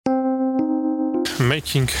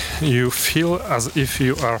making you feel as if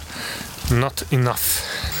you are not enough.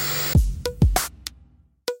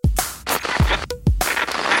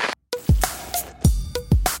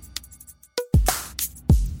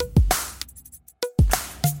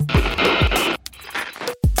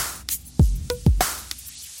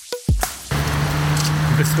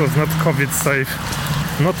 This was not COVID safe,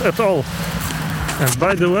 not at all. And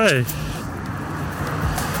by the way,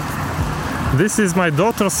 this is my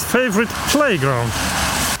daughter's favorite playground.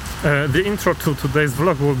 The intro to today's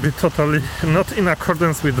vlog will be totally not in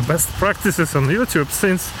accordance with the best practices on YouTube,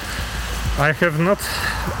 since I have not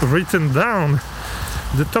written down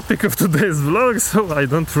the topic of today's vlog, so I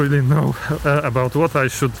don't really know about what I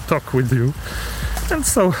should talk with you. And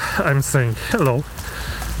so I'm saying hello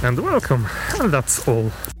and welcome, and that's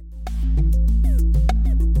all.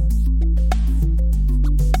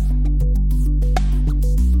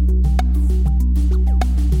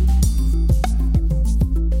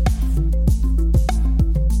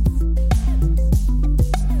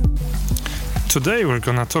 Today we're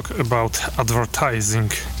gonna talk about advertising,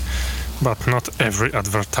 but not every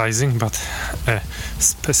advertising, but a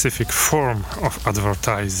specific form of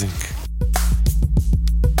advertising.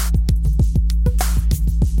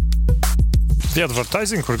 The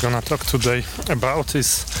advertising we're gonna talk today about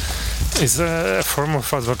is a form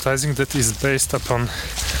of advertising that is based upon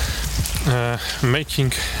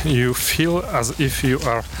making you feel as if you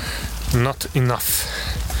are not enough,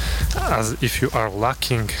 as if you are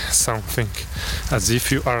lacking something, as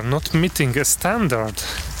if you are not meeting a standard,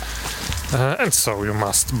 and so you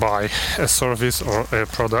must buy a service or a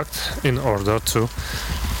product in order to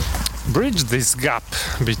bridge this gap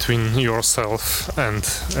between yourself and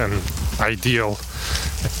an ideal,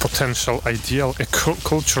 a potential ideal, a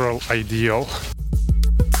cultural ideal.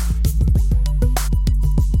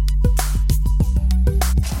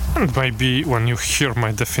 And maybe when you hear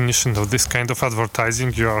my definition of this kind of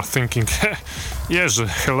advertising, you are thinking, Jerzy,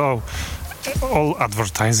 hello, all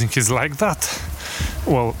advertising is like that.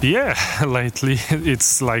 Well, yeah, lately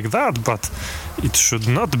it's like that, but it should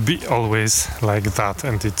not be always like that,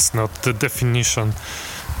 and it's not the definition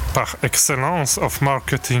par excellence of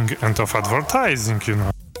marketing and of advertising, you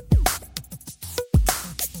know.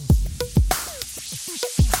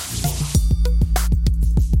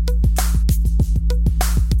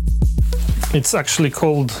 It's actually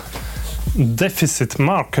called deficit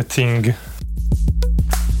marketing.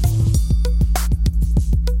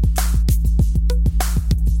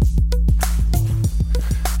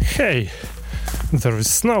 Hey, there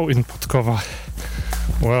is snow in Podkowa.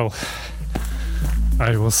 Well,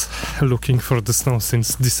 I was looking for the snow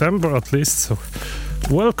since December at least, so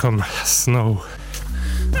welcome, snow.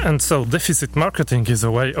 And so deficit marketing is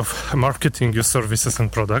a way of marketing your services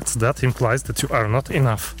and products that implies that you are not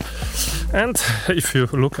enough. And if you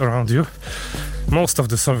look around you, most of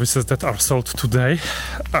the services that are sold today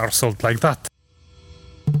are sold like that.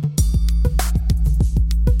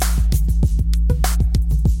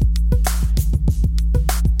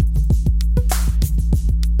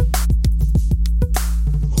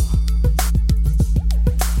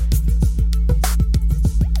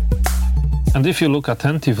 And if you look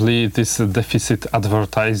attentively, this deficit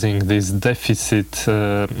advertising, this deficit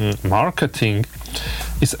marketing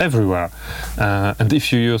is everywhere. And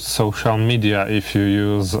if you use social media, if you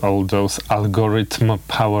use all those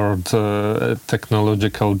algorithm-powered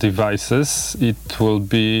technological devices, it will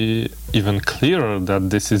be even clearer that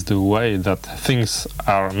this is the way that things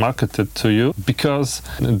are marketed to you, because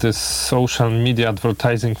the social media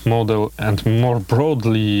advertising model, and more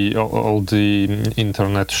broadly all the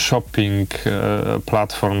internet shopping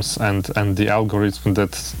platforms and the algorithm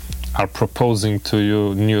that are proposing to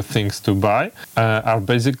you new things to buy, are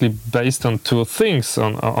basically based on two things,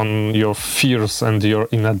 on your fears and your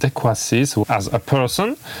inadequacies as a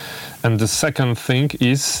person. And the second thing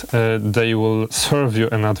is they will serve you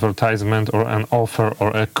an advertisement or an offer or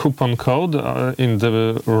a coupon code in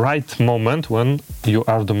the right moment when you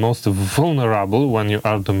are the most vulnerable, when you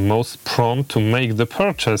are the most prone to make the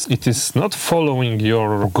purchase. It is not following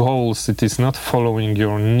your goals, it is not following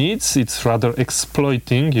your needs, it's rather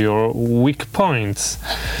exploiting your weak points.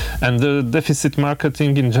 And the deficit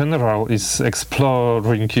marketing in general is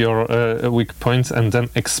exploring your weak points and then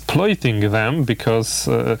exploiting them, because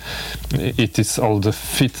it is all the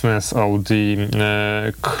fitness, all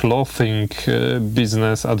the clothing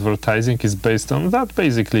business advertising is based on that,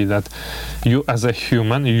 basically, that you as a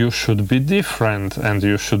human, you should be different and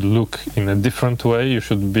you should look in a different way, you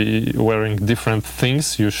should be wearing different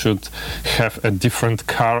things, you should have a different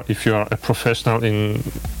car if you are a professional in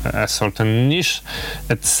a certain niche,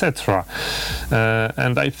 etc.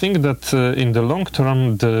 And I think that in the long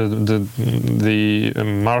term, the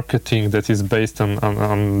marketing that is based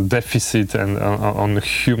on deficit and on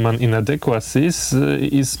human inadequacies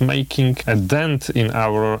is making a dent in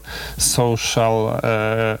our social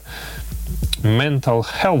mental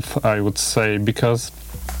health, I would say, because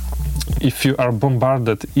if you are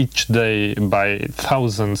bombarded each day by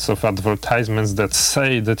thousands of advertisements that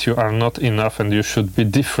say that you are not enough and you should be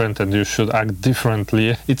different and you should act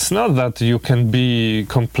differently, it's not that you can be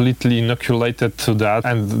completely inoculated to that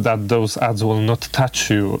and that those ads will not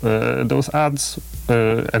touch you. Those ads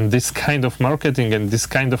and this kind of marketing and this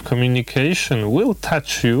kind of communication will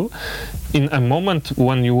touch you in a moment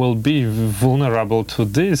when you will be vulnerable to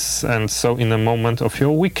this, and so in a moment of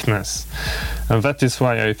your weakness. And that is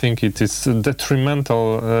why I think it is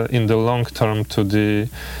detrimental in the long term to the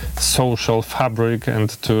social fabric and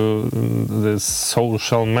to the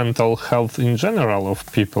social mental health in general of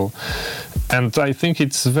people. And I think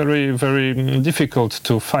it's very, very difficult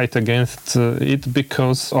to fight against it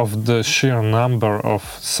because of the sheer number of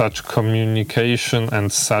such communication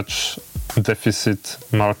and such deficit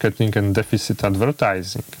marketing and deficit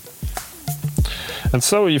advertising. And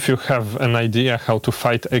so if you have an idea how to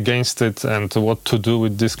fight against it and what to do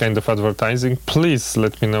with this kind of advertising, please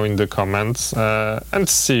let me know in the comments, and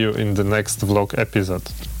see you in the next vlog episode.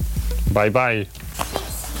 Bye bye!